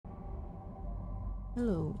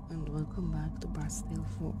Hello and welcome back to Tale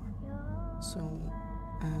 4. So,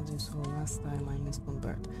 as you saw last time, I missed one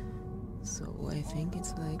bird. So I think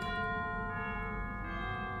it's like...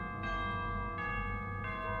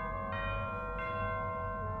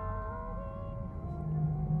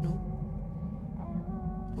 No?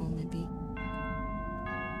 Or maybe...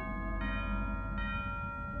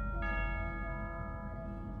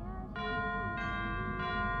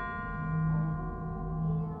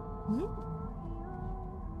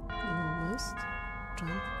 Lowest,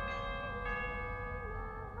 jump,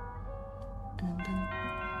 and then...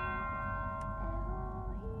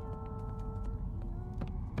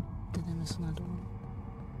 Did I miss another one?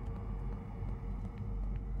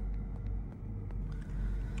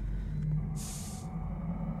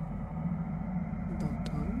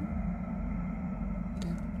 Bottom,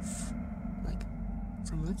 then like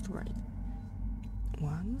from left to right.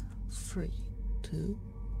 1, 3, 2,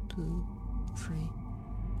 2, 3,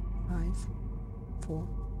 5, 4,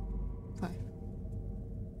 5.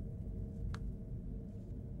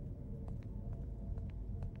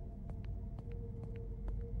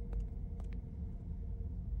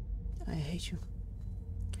 I hate you.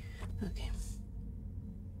 Okay.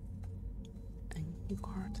 Thank you,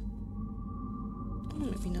 card. Oh,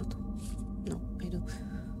 maybe not. No, I do.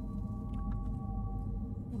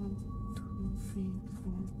 1, 2, 3,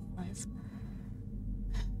 4, 5.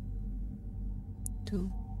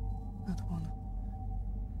 2. Not 1.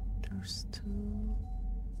 There's 2.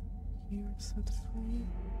 Here's at 3.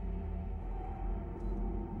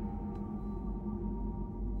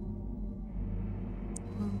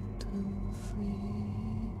 One, 2, 3,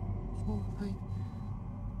 4, 5.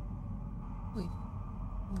 Wait.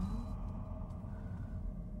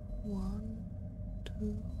 1,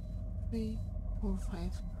 2, 3, 4,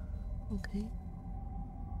 5. Okay.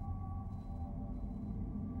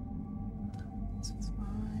 This is 5.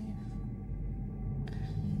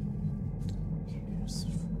 And here's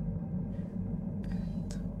 4.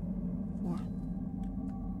 And 4.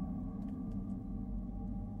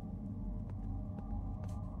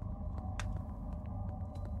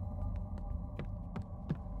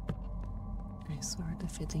 I swear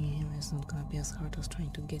defeating him is not gonna be as hard as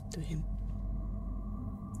trying to get to him.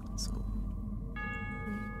 So... 3.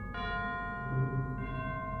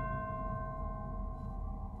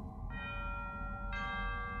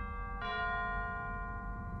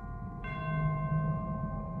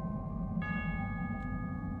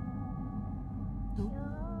 No?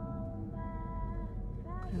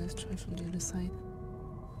 Okay, let's try from the other side.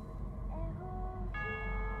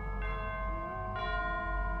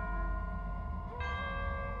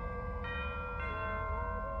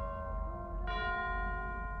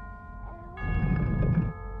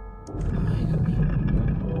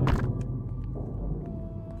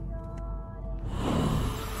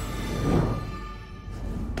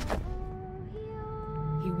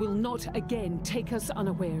 Not again take us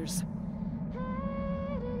unawares.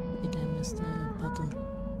 Did I miss the button?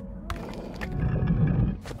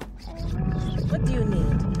 What do you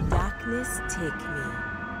need? Darkness, take me.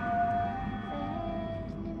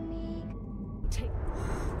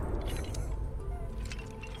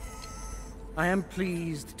 I am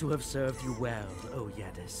pleased to have served you well, O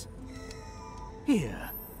Yadis.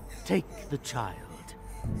 Here, take the child.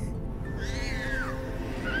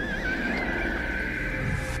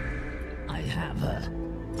 I have her.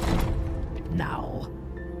 Now,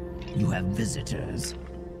 you have visitors.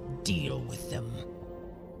 Deal with them.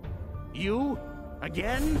 You?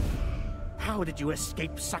 Again? How did you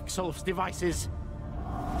escape Saxolf's devices?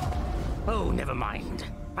 Oh, never mind.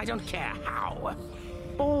 I don't care how.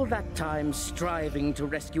 All that time striving to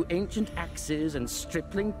rescue ancient axes and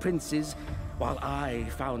stripling princes, while I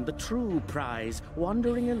found the true prize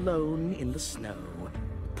wandering alone in the snow.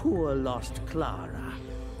 Poor lost Clara.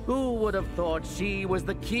 Who would have thought she was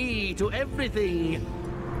the key to everything?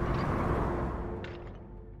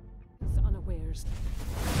 Unawares.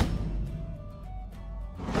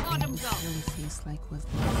 It really feels like we've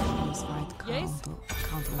been this fight Yes?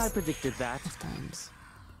 countless I predicted that. of times.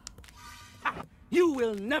 Ha! You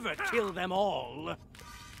will never kill them all!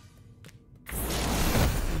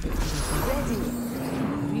 Ready.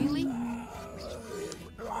 Really?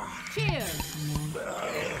 Cheers!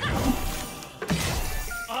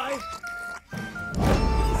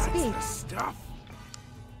 Speak. Stuff!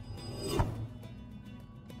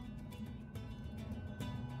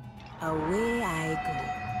 Away I go.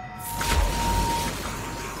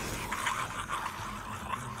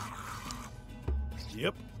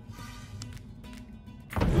 Yep.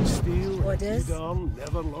 Good steel, Orders? Edom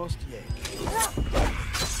never lost yet.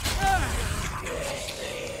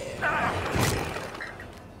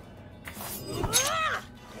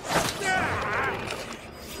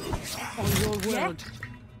 word.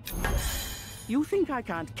 You think I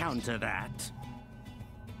can't counter that?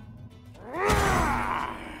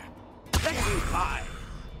 Let me fly!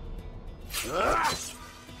 Yes!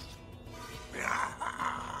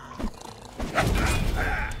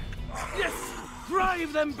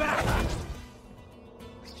 Drive them back!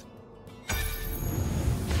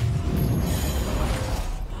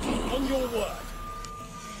 On your word!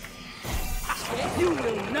 You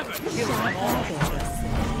will never kill them all!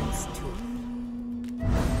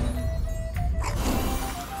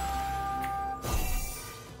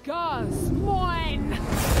 Gus, mine!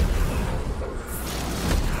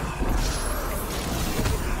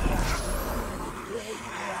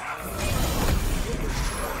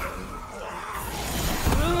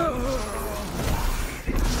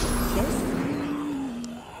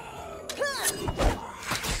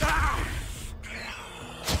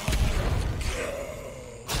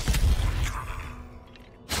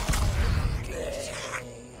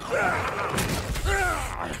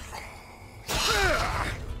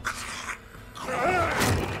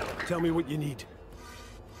 Tell me what you need.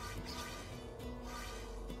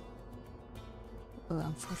 Well,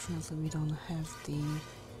 unfortunately, we don't have the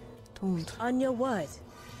taunt On your word.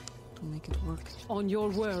 to make it work. On your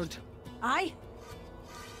word. Aye?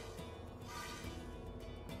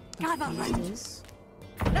 Gather this.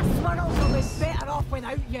 The swirls will be better off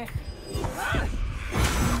without you.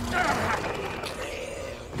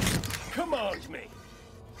 Command me.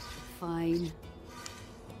 Fine.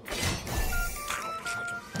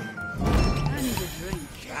 I need a drink.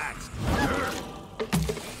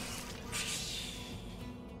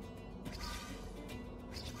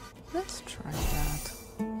 Let's try that.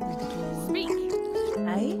 Make it all Speak!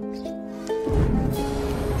 Aye?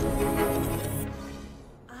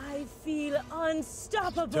 I feel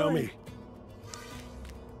unstoppable. Tell me.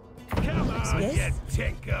 Come on, Yes? you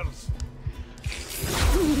tinkers.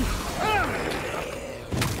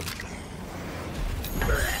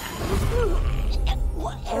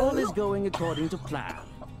 All is going according to plan.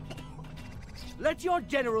 Let your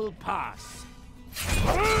general pass.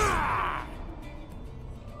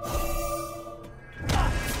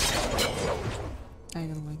 I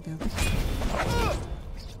don't like that.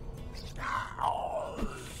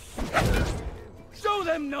 Show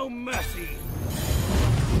them no mercy.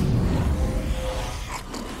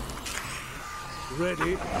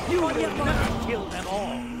 Ready? You will never kill them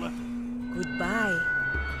all. Goodbye.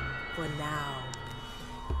 For now.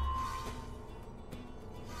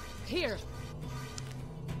 Here!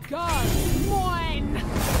 Gus, mine!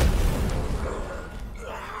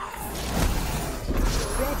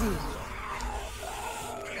 Ready.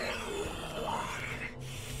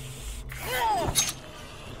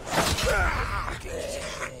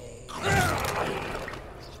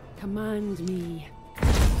 Command me.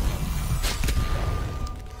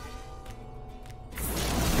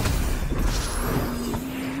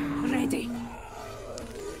 Ready.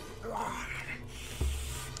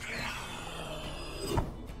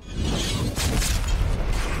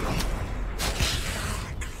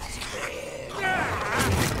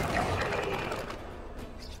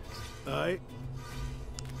 Aye.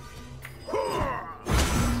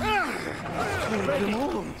 Bring them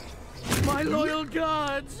all. My loyal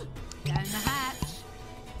guards. Down the hatch.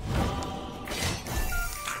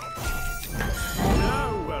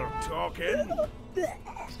 Now we're talking.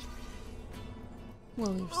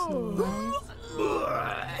 Well, you're still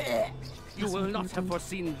alive. You will not have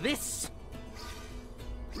foreseen this.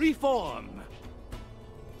 Reform.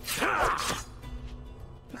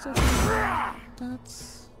 It's okay.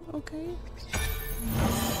 That's okay.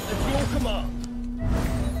 It's your command.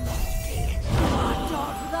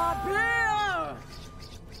 Stop the beer!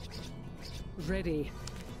 Ready.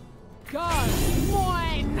 Gus,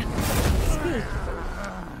 mine! Speak.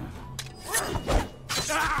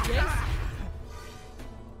 Yes?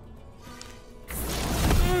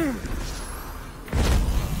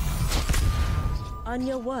 On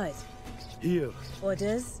your word. Here.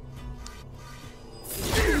 Orders.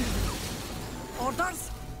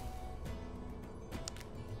 Orders?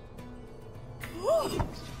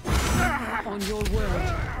 On your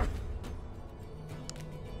word.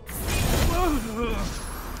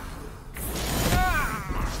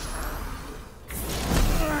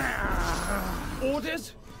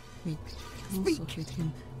 Orders? We can also hit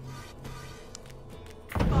him.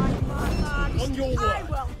 By my hand, On your I word.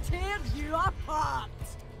 will tear you apart!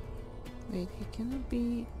 Wait, he cannot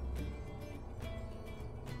be...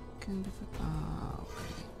 Can be... Ah,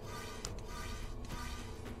 okay.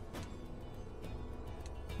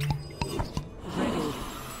 Ready.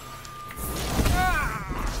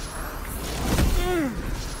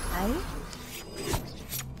 Aye?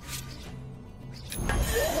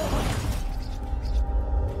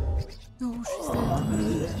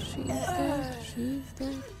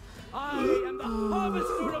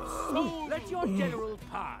 Let your general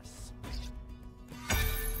pass.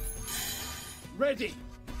 Ready.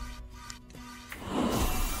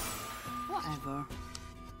 Whatever.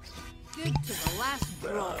 Good to the last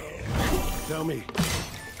drop. Tell me.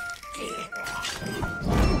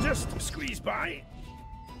 Just squeeze by.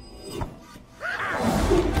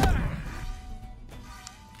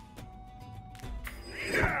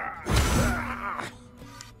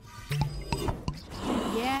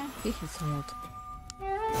 Yeah. He hits a lot.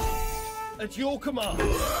 At your command.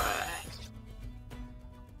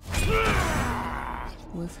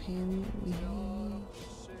 With him, we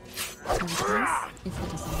can pass if he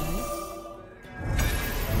doesn't die.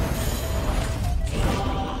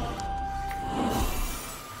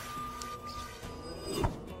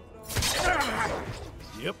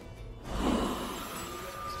 Yep.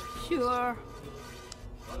 Sure.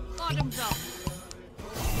 Bottoms up.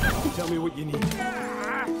 Tell me what you need.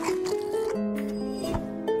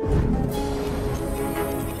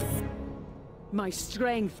 My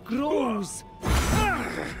strength grows.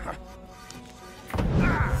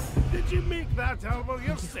 Did you make that elbow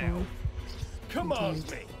yourself? Command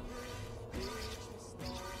me.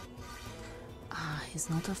 Ah, he's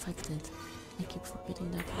not affected. I keep forgetting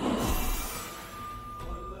that.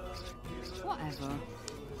 Whatever.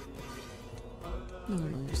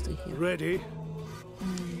 No, you stay here. Ready.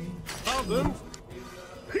 Pardon.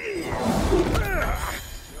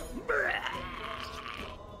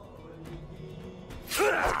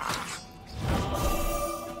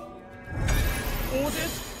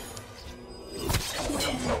 Orders?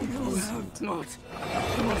 Not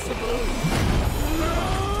possible.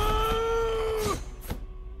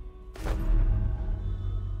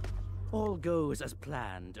 All goes as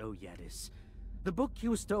planned, O Yadis. The book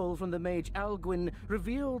you stole from the mage Alguin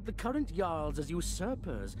revealed the current Jarls as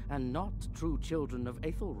usurpers and not true children of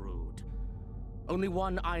Aethelrod. Only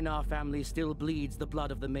one Einar family still bleeds the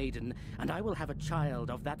blood of the maiden, and I will have a child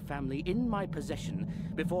of that family in my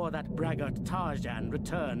possession before that braggart Tarjan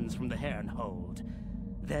returns from the Herrenhold.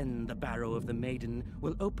 Then the barrow of the maiden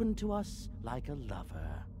will open to us like a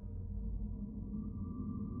lover.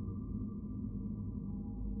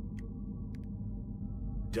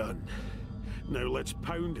 Done. Now let's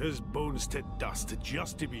pound his bones to dust,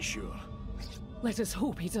 just to be sure. Let us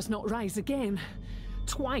hope he does not rise again.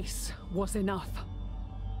 Twice was enough.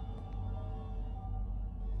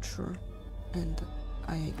 Sure, and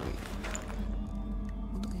I agree.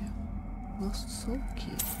 What do we have? Lost soul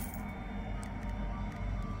key.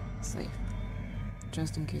 Safe.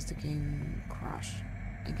 Just in case the game crash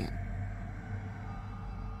again.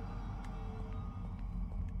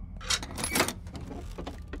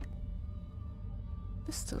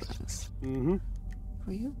 Pestilence. Mm-hmm.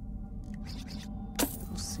 For you?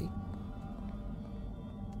 We'll see.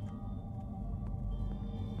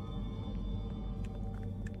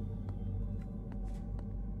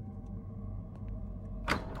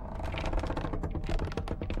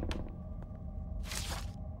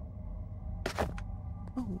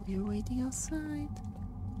 Oh, you're waiting outside.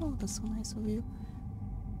 Oh, that's so nice of you.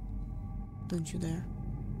 Don't you dare.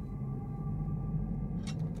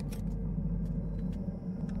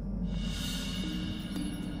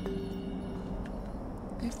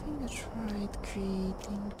 I think I tried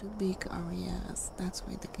creating two big areas. That's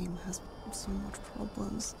why the game has so much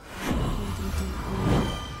problems holding them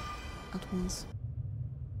all at once.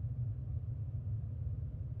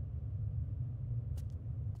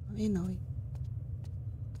 Annoying.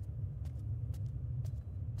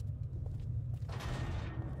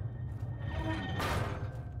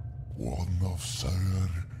 One of sour,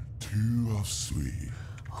 two of sweet,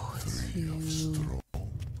 Oh, it's three of you. strong,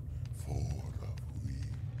 four of weak.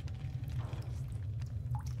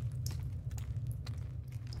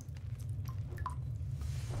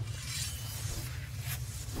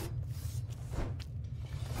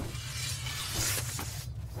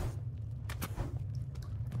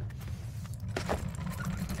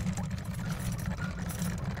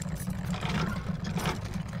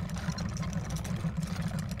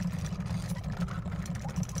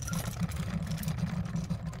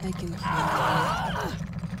 I can hear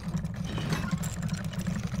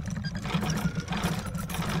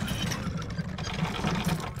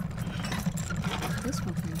this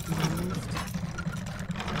one can be moved.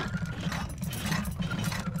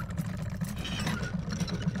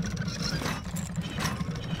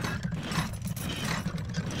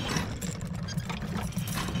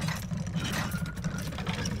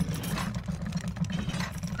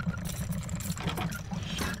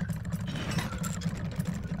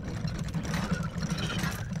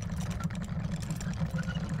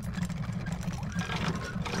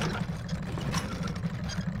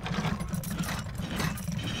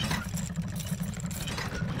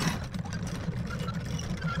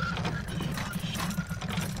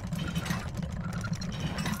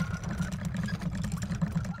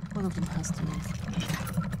 One of them has to move.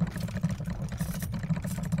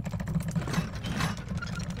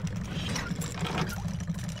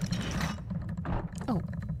 Oh.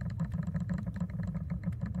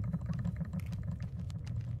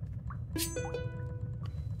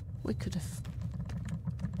 We could have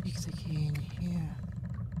picked a key in here.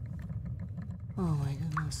 Oh my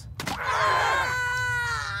goodness.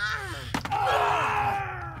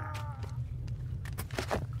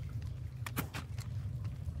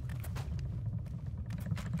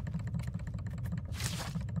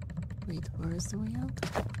 Wait, where is the way out?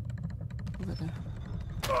 Over there.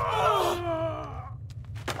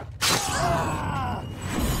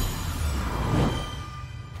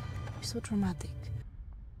 You're so dramatic.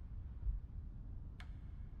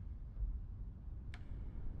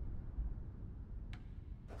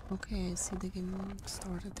 Okay, I see the game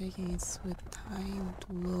started taking its sweet time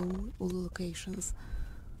to load all the locations.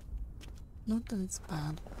 Not that it's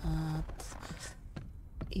bad, but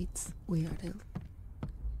it's weird.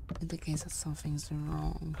 In the case that something's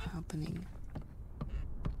wrong happening.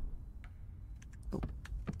 Oh,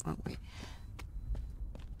 wrong way.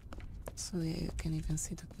 So yeah, you can even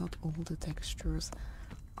see that not all the textures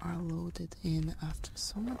are loaded in after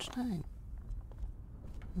so much time.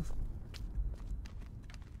 Oof.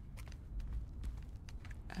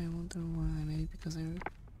 I wonder why. Maybe because I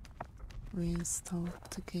reinstalled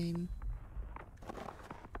the game.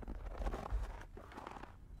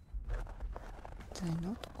 Did I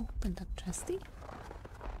not open that chesty?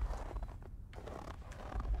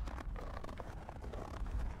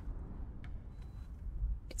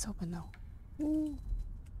 It's open now. Ooh.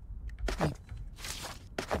 Wait.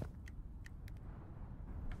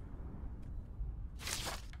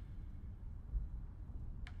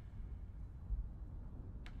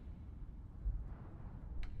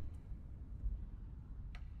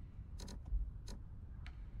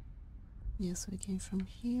 Yes, we came from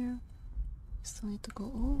here. We still need to go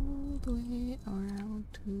all the way around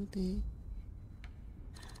to the...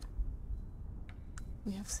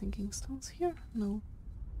 We have sinking stones here? No.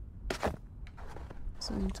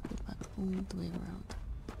 So we need to go back all the way around.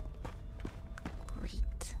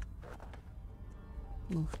 Great.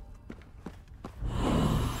 Move.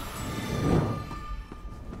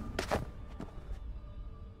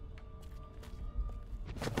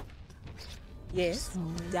 Yes, So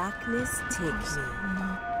darkness take me.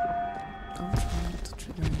 Don't try not to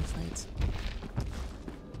trigger any fights.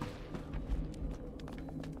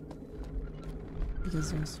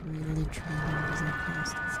 Because there's really trying doesn't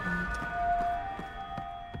cost to fight.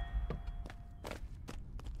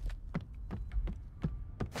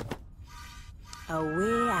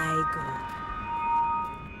 Away I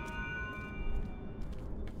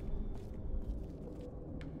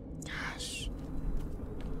Gosh.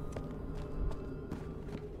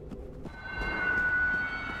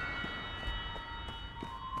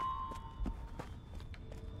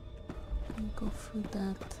 Go through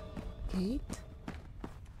that gate.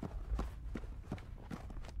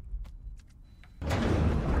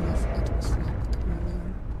 Yes, it was locked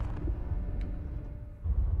earlier.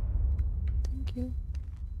 Thank you.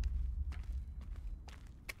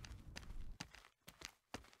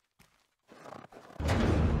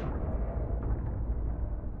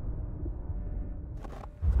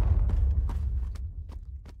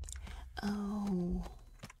 Oh,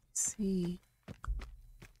 see.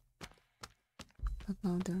 But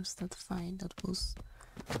now there's that fight that was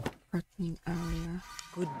threatening earlier.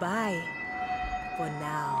 Goodbye for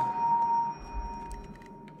now.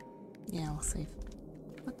 Yeah, I'll save.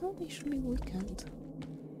 But not usually weekend.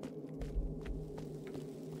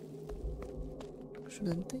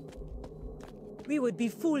 Shouldn't they? We would be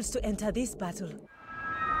fools to enter this battle.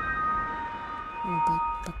 Oh,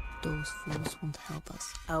 but those fools won't help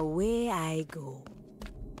us. Away I go.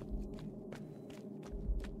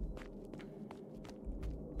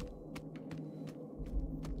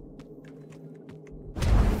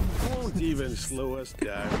 Won't even slow us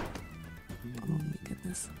down. Oh my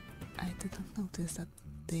goodness. I did not notice that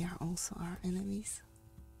they are also our enemies.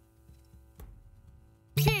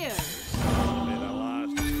 Cheers! Be the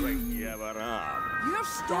last drink you ever have. Your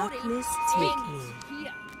story Darkness take me. ends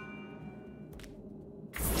here.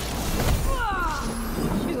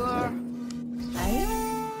 Sure.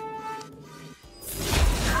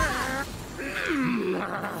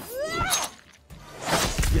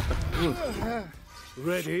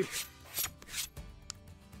 Ready?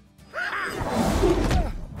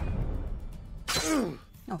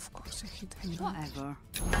 Of course, I hit him. Whatever.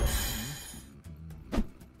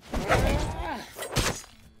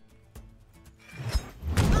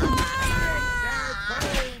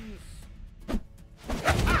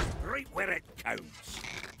 right where it counts.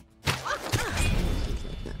 Like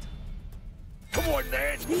that. Come on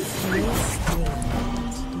then.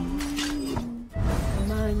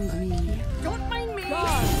 Come on, me. Don't mind me!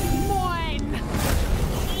 God, mine!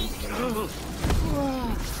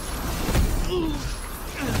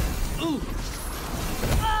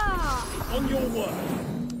 On your word.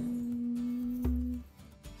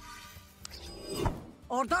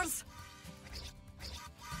 Orders?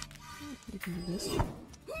 You can do this.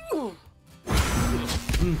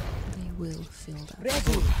 They will feel that.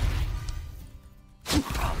 Ready.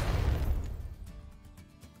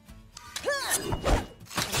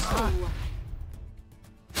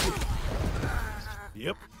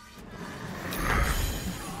 Yep.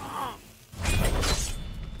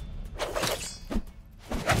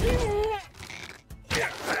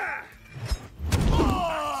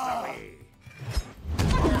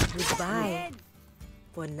 Goodbye.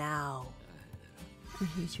 For now. I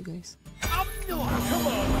hate you guys. Come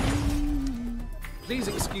on. Please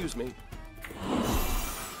excuse me.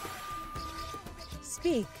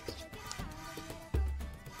 Speak.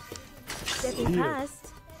 Stepping past.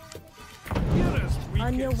 You're as weak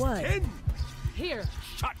On your as word. tin. Here!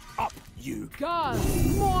 Shut up, you. God,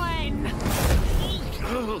 mine!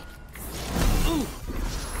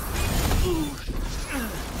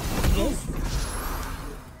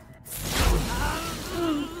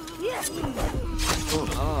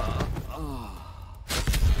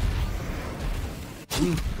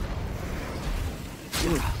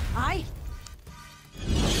 Aye.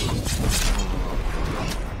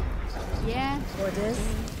 Yeah. Orders.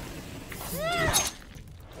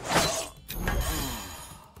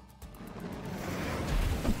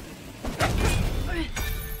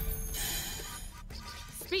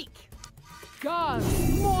 Speak! God,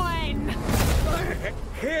 mine!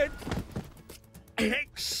 Head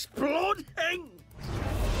exploding.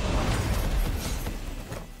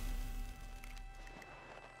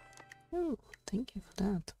 Oh, thank you for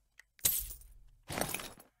that.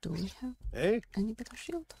 Do we have Eh? any better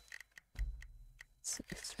shield? It's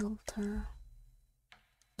a filter.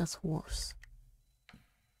 That's worse.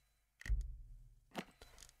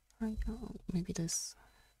 Right now, maybe this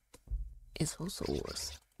is also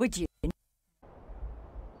worse. Would you?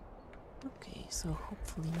 Okay, so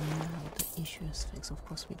hopefully now the issue is fixed. Of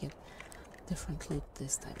course, we get different loot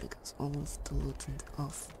this time because all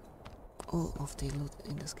of the loot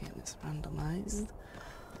in this game is randomized.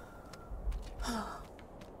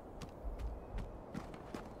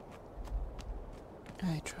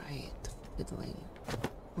 I tried fiddling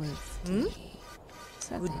with the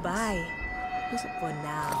settings. Goodbye. Is it For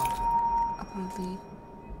now. apparently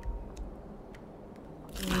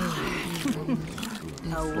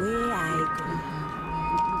Away I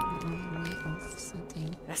have one way of setting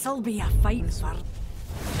go. This'll be a fight for.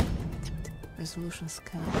 resolution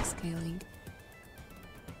scaling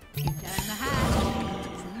Down the hatch. to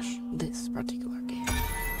crash this particular game.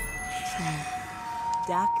 So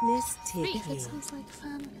Darkness take if me. it sounds like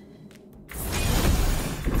fun,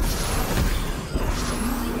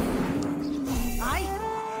 Aye.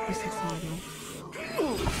 this is normal.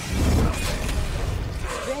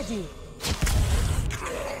 Ready.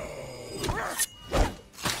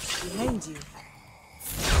 Behind you.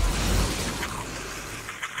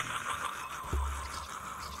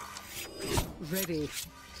 Ready.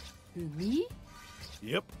 Who, me?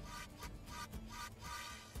 Yep.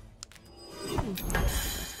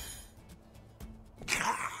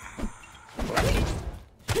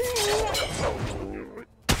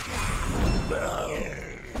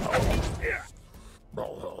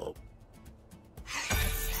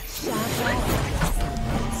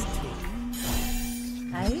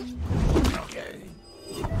 Aye.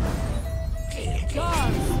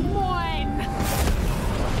 God, mine!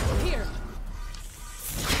 Here!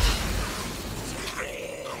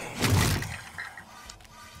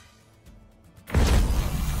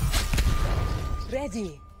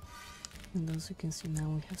 Ready. And as you can see now,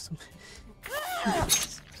 we have some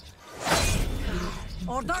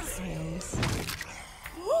Orders. fails.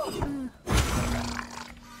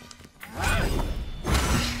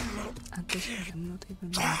 At this point, I'm not even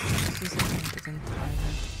disappointed and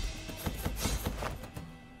tired.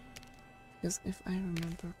 Because if I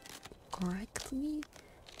remember correctly,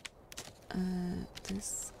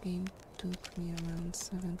 this game took me around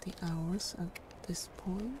 70 hours at this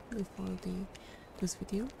point before this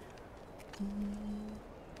video.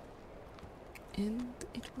 And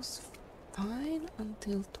it was fine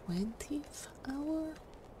until 20th hour.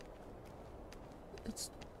 It's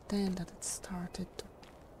then that it started to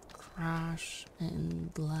crash and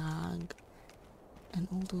lag and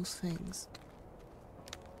all those things.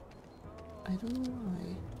 I don't know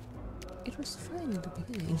why. It was fine in the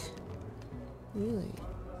beginning. Really.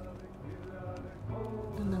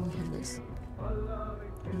 And now we have this.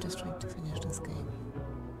 I'm just trying to finish this game.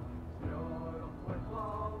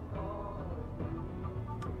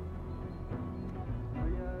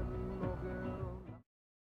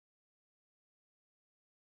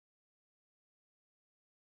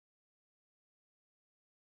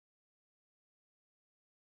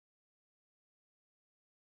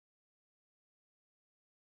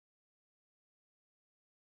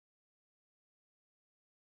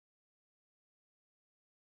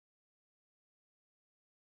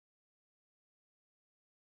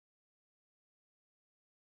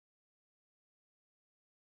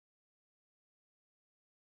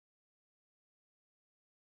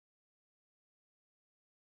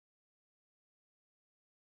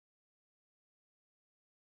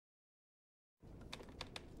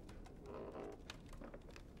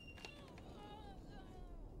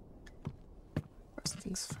 First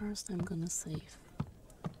things first, I'm gonna save.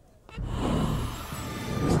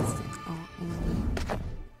 That's our only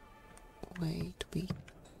way to be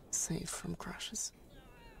safe from crashes.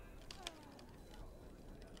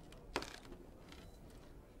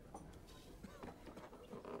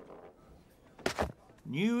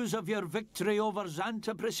 News of your victory over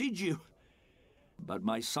Xanta precedes you, but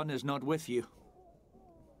my son is not with you.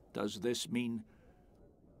 Does this mean...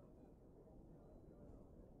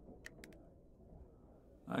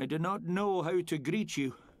 I do not know how to greet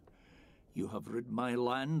you. You have rid my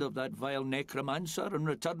land of that vile necromancer and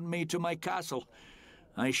returned me to my castle.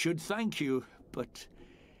 I should thank you, but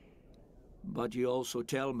you also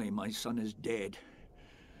tell me my son is dead.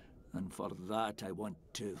 And for that I want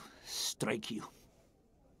to strike you.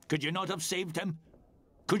 Could you not have saved him?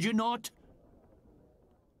 Could you not?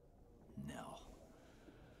 No.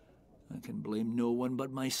 I can blame no one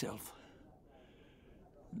but myself.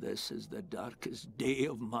 This is the darkest day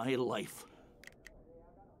of my life.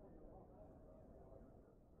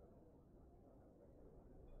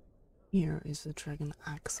 Here is the dragon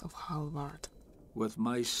axe of Halvard. With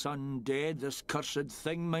my son dead, this cursed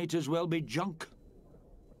thing might as well be junk.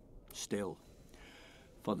 Still,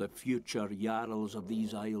 for the future Jarls of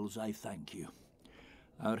these isles, I thank you.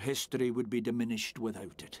 Our history would be diminished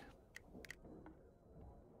without it.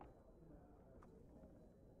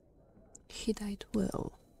 He died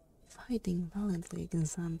well, fighting valiantly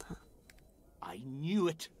against Xanta. I knew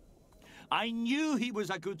it. I knew he was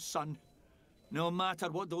a good son, no matter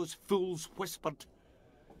what those fools whispered.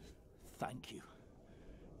 Thank you.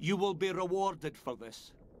 You will be rewarded for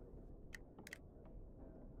this.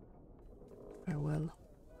 Farewell.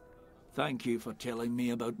 Thank you for telling me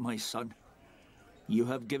about my son. You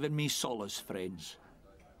have given me solace, friends.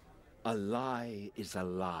 A lie is a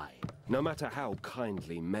lie, no matter how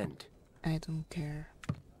kindly meant. I don't care.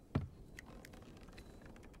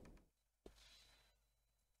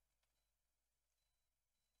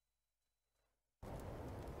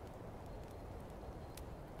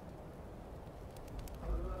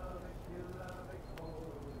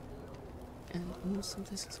 And also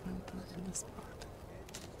this is where I'm gonna end this part.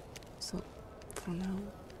 So for now,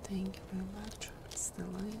 thank you very much.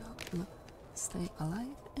 Stay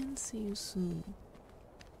alive and see you soon.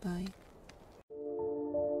 Bye.